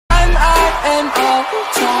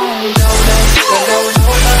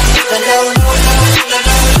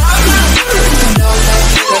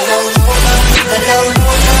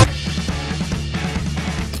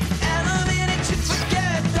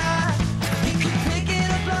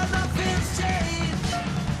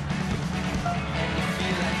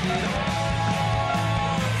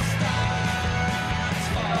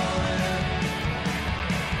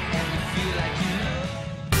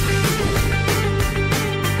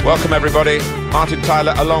Welcome everybody, Martin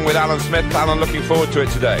Tyler along with Alan Smith. Alan, looking forward to it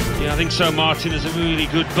today. Yeah, I think so, Martin. There's a really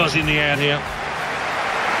good buzz in the air here.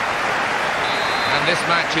 And this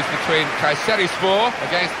match is between Kayserispor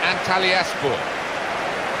against Antalyaspor.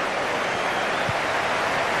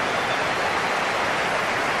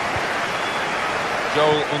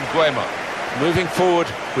 Joel Nguema moving forward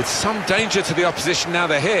with some danger to the opposition now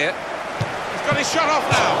they're here. He's got his shot off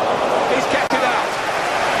now. He's kept it out.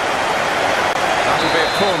 That'll be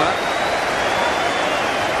a corner.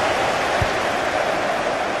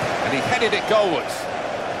 And he headed it goalwards.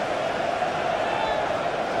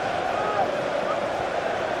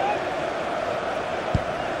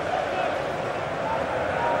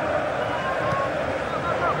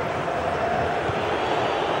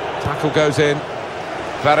 Tackle goes in.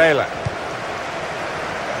 Varela.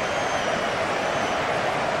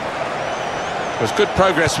 There's good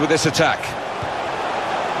progress with this attack.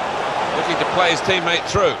 Looking to play his teammate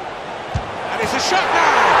through. And it's a shot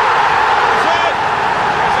now! It's in!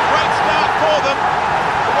 It's a great start for them.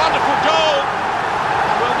 A wonderful goal.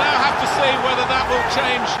 We'll now have to see whether that will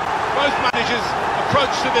change both managers'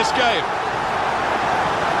 approach to this game.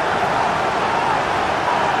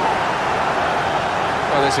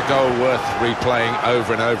 Well, it's a goal worth replaying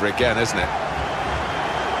over and over again, isn't it?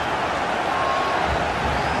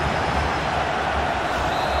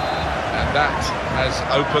 And that has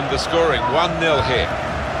opened the scoring. 1-0 here.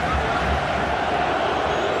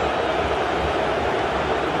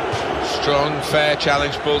 Strong, fair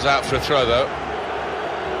challenge, pulls out for a throw, though.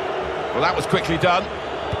 Well, that was quickly done.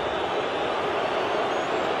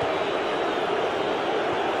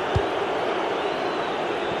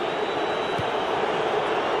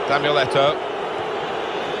 Samuel Eto'o.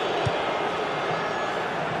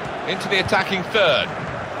 Into the attacking third.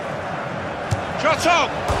 Shot on!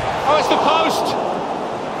 Oh, it's the post!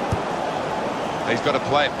 He's got to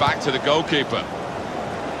play it back to the goalkeeper.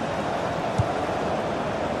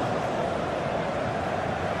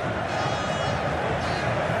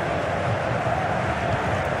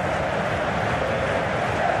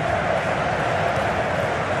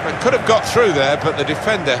 It could have got through there, but the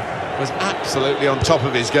defender was absolutely on top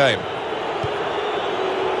of his game.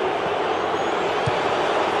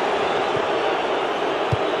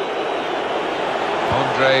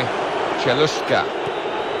 Cheluska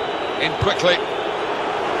in quickly.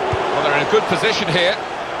 Well, they're in a good position here.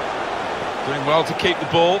 Doing well to keep the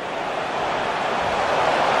ball.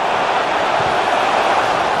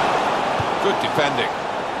 Good defending.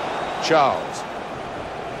 Charles.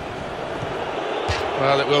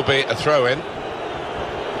 Well, it will be a throw-in.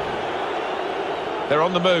 They're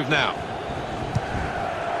on the move now.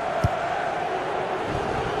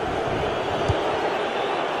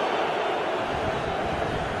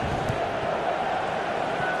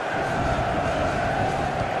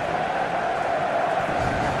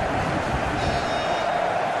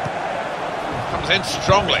 Comes in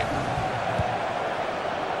strongly.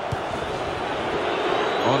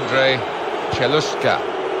 Cheluska.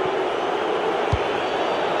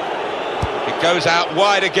 It goes out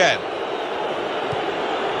wide again.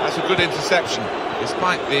 That's a good interception,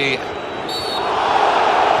 despite the...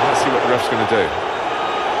 Let's see what the ref's going to do.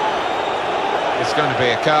 It's going to be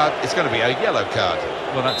a card. It's going to be a yellow card.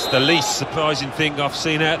 Well, that's the least surprising thing I've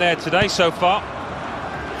seen out there today so far.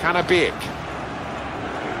 Kanabic.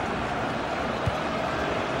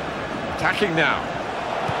 Attacking now.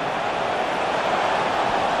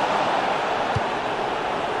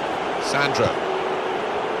 Sandro.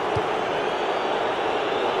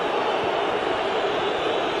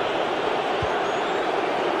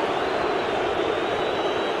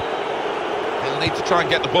 They'll need to try and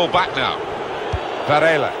get the ball back now.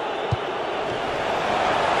 Varela.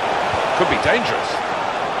 Could be dangerous.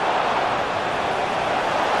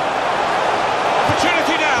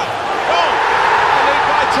 Opportunity now. Oh! They lead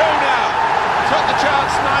by 2 now. Took the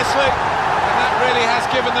chance nicely, and that really has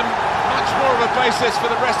given them much more of a basis for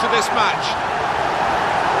the rest of this match.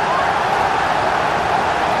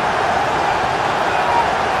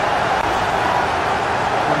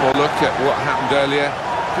 One more look at what happened earlier.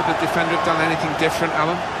 Could the defender have done anything different,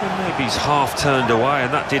 Alan? Well, maybe he's half turned away,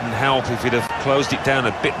 and that didn't help. If he'd have closed it down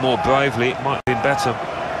a bit more bravely, it might have been better.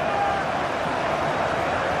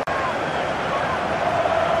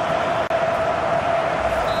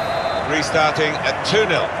 Restarting at 2-0.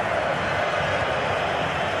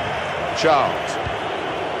 Charles.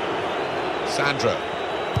 Sandro.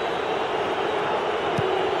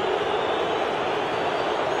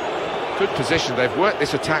 Good position. They've worked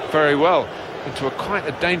this attack very well into quite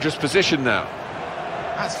a dangerous position now.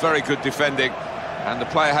 That's very good defending, and the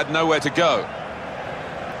player had nowhere to go.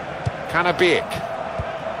 Canabic.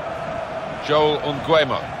 Joel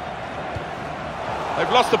Nguemo.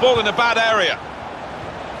 They've lost the ball in a bad area.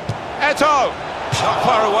 Eto'o! Not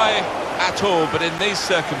far away at all, but in these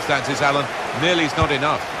circumstances, Alan, nearly's not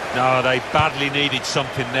enough. No, they badly needed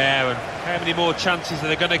something there, and how many more chances are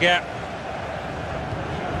they going to get?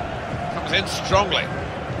 Comes in strongly.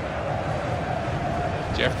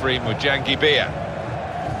 Jeffrey Mujangibia.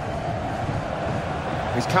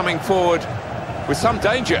 He's coming forward with some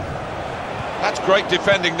danger. That's great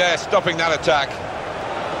defending there, stopping that attack.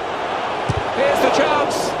 Here's the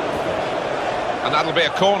chance. And that'll be a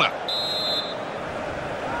corner.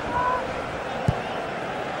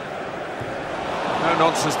 No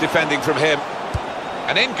nonsense defending from him.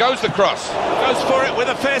 And in goes the cross. Goes for it with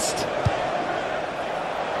a fist.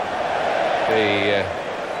 The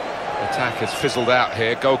attack has fizzled out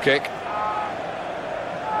here. Goal kick.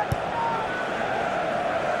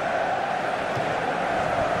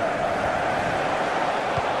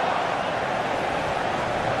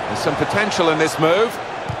 There's some potential in this move.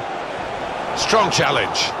 Strong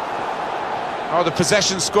challenge. Oh, the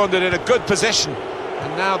possession squandered in a good position.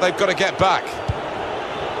 And now they've got to get back.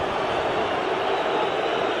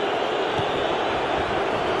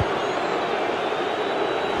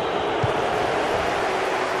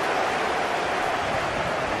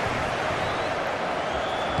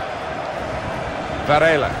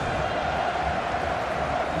 Varela.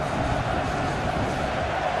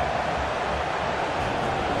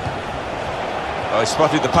 Oh, he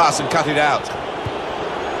spotted the pass and cut it out.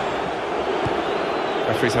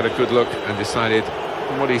 Referee's had a good look and decided,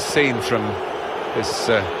 from what he's seen from this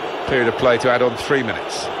period of play, to add on 3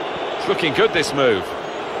 minutes. It's looking good, this move.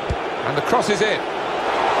 And the cross is in.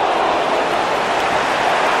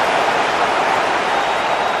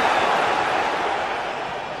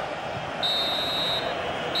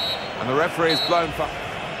 And the referee has blown for...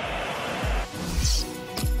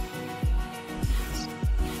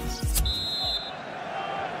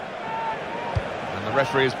 And the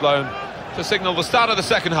referee has blown to signal the start of the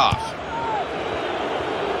second half.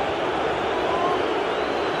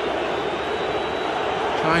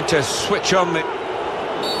 Trying to switch on the...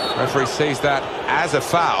 Referee sees that as a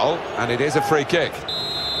foul, and it is a free kick.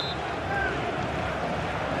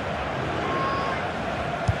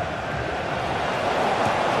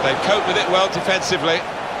 They've coped with it well defensively.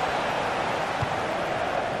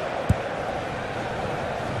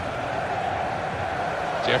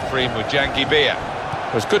 Jeffrey Mujangibia.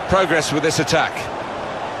 There's good progress with this attack.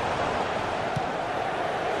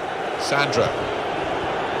 Sandro.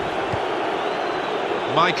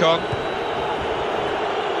 Maicon.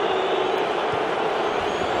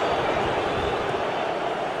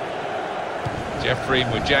 Jeffrey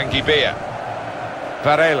Mujangibia.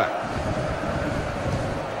 Varela.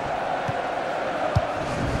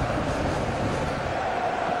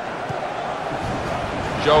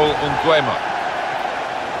 Joel Nguemo.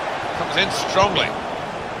 Comes in strongly.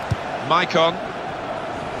 Maicon.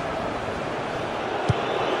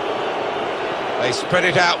 They spread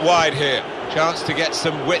it out wide here. Chance to get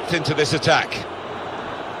some width into this attack.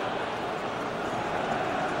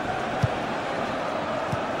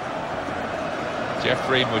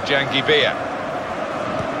 Jeffrey Mujangibia.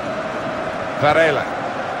 Varela.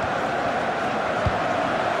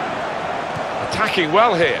 Attacking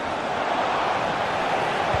well here.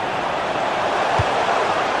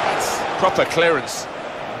 Proper clearance,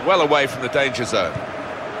 well away from the danger zone.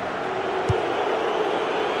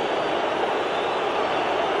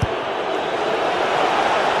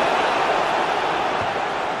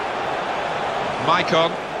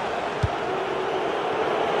 Maicon.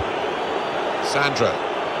 Sandro.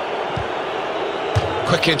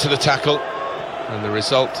 Quick into the tackle, and the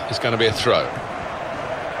result is going to be a throw.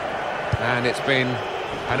 And it's been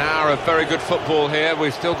an hour of very good football here.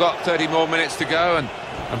 We've still got 30 more minutes to go, and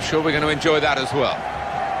I'm sure we're going to enjoy that as well.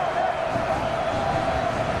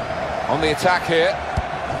 On the attack here,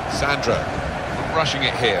 Sandro, not rushing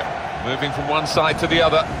it here, moving from one side to the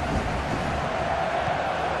other.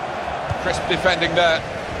 Crisp defending there.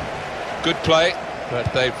 Good play,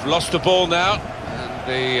 but they've lost the ball now, and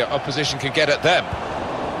the opposition can get at them.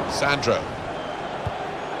 Sandro.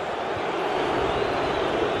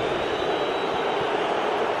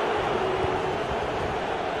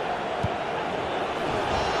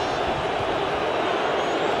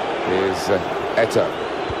 Eto'o.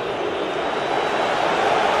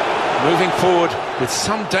 Moving forward with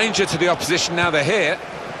some danger to the opposition now they're here.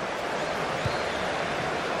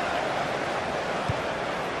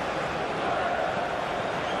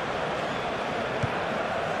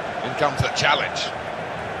 In comes the challenge.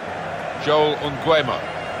 Joel Nguemo.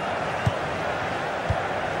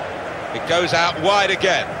 It goes out wide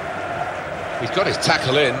again. He's got his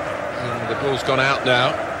tackle in, and the ball's gone out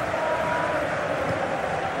now.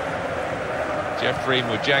 Jeffrey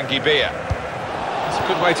Mujangibia. It's a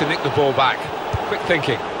good way to nick the ball back. Quick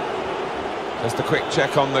thinking. Just a quick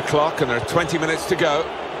check on the clock, and there are 20 minutes to go.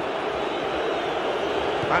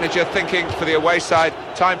 Manager thinking for the away side,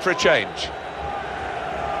 time for a change.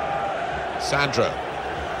 Sandro.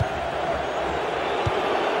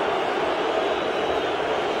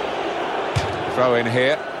 Throw in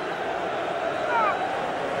here.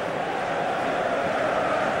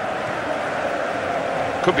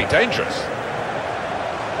 Could be dangerous.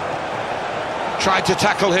 Tried to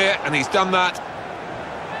tackle here, and he's done that.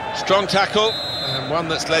 Strong tackle, and one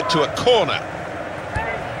that's led to a corner.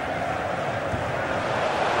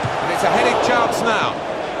 And it's a headed chance now.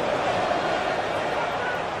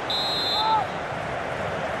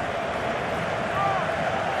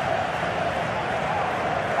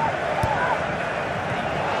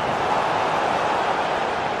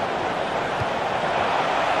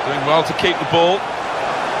 Doing well to keep the ball.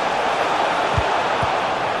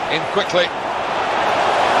 In quickly.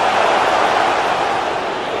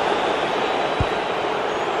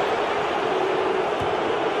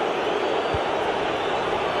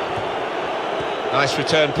 Nice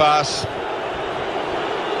return pass.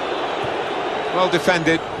 Well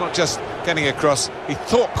defended, not just getting across, he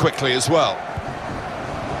thought quickly as well.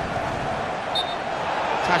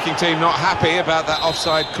 Attacking team not happy about that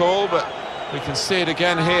offside call, but we can see it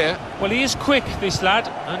again here. Well, he is quick, this lad,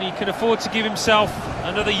 and he can afford to give himself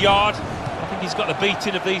another yard. I think he's got the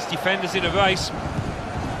beating of these defenders in a race.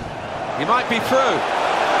 He might be through.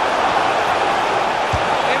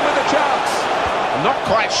 In with a chance. I'm not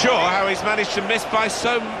quite sure how he's managed to miss by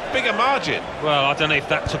so big a margin. Well, I don't know if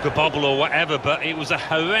that took a bobble or whatever, but it was a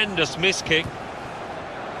horrendous miss kick.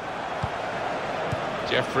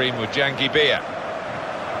 Jeffrey Mujangibia.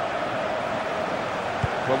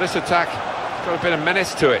 Well, this attack has got a bit of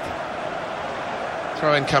menace to it.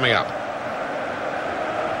 Throw-in coming up.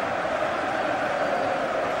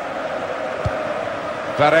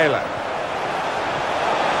 Varela.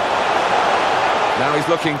 Now he's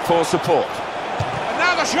looking for support. And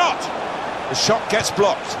now the shot! The shot gets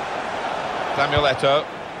blocked. Samuel Eto'o.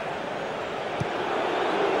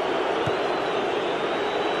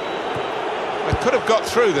 They could have got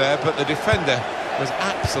through there, but the defender was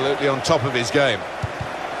absolutely on top of his game.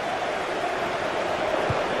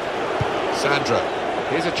 Sandro.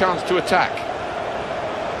 Here's a chance to attack.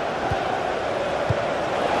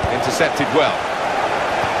 Intercepted well.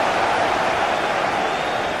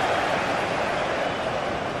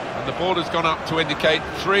 And the ball has gone up to indicate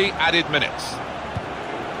 3 added minutes.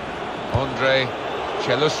 Andre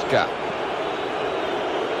Cheluska.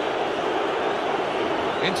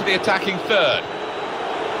 Into the attacking third.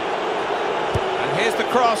 And here's the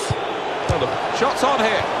cross. Well, the shot's on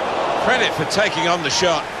here. Credit for taking on the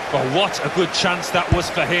shot. Well, what a good chance that was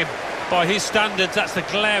for him. By his standards, that's a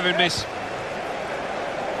glaring miss.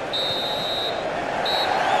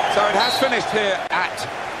 So it has finished here at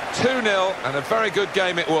 2-0, and a very good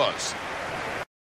game it was.